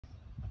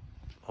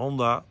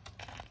Honda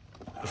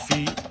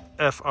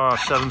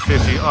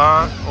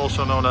VFR750R,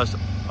 also known as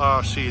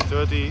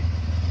RC30.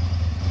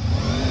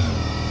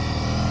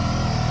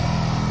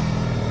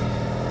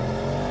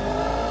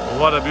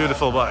 What a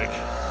beautiful bike.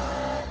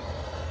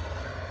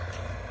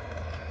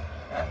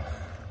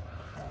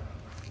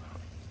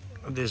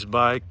 This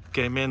bike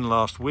came in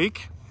last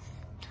week.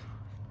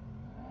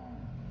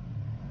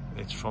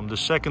 It's from the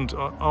second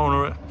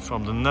owner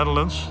from the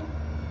Netherlands,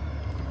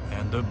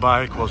 and the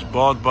bike was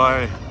bought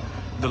by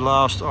the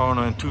last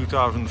owner in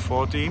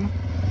 2014.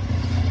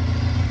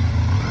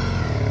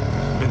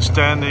 Been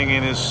standing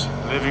in his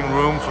living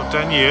room for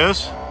 10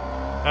 years.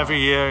 Every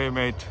year he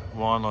made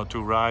 1 or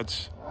 2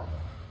 rides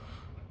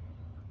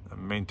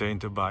and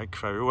maintained the bike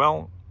very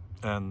well.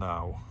 And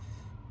now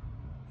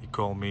he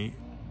called me.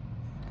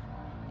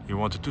 He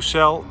wanted to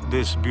sell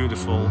this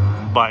beautiful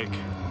bike.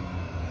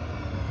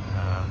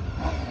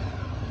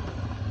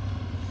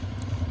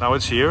 Now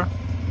it's here.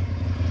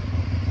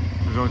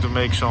 We're going to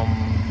make some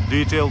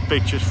detailed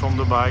pictures from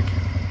the bike.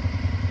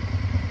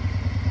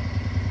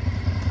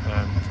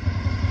 And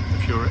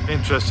if you're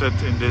interested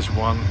in this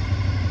one,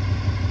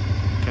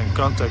 you can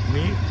contact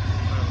me.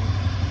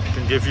 I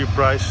can give you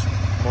price,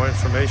 more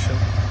information.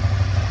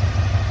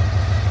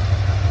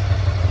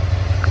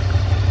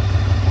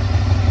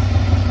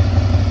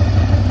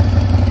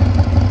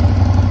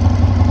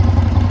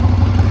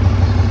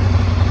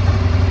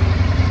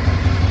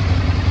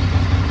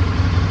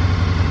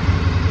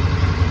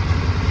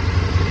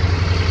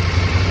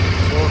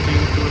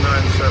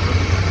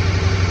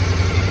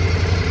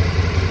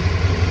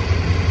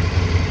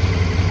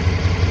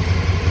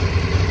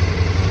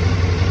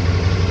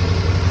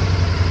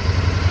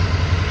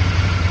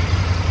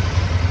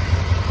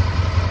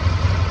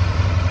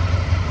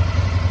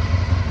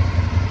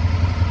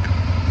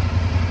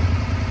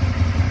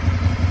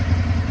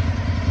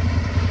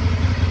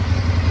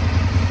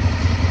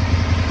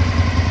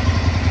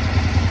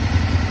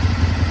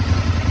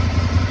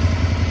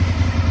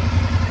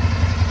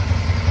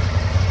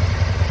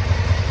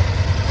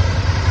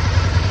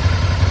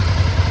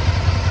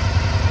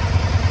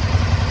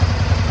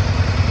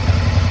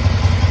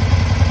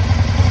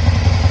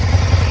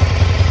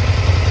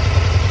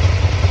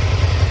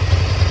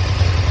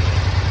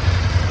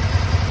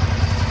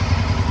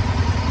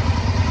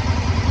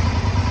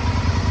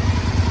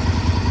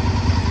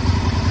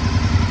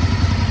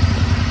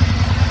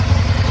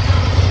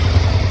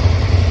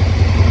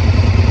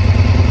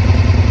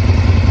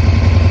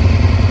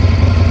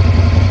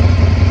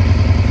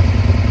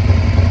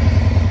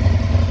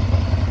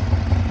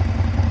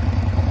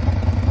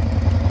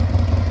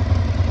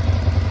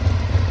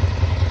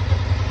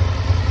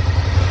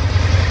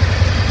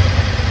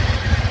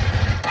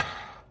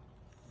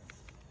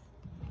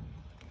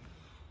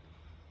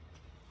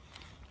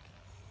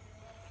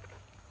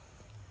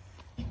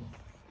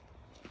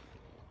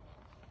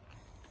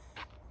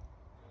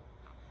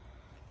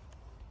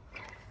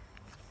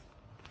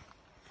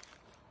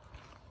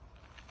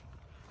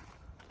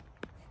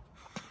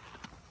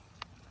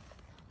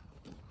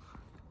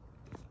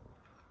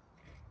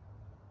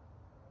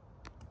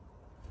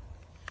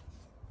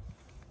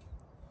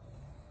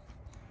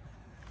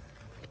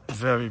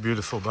 Very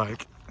beautiful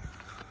bike.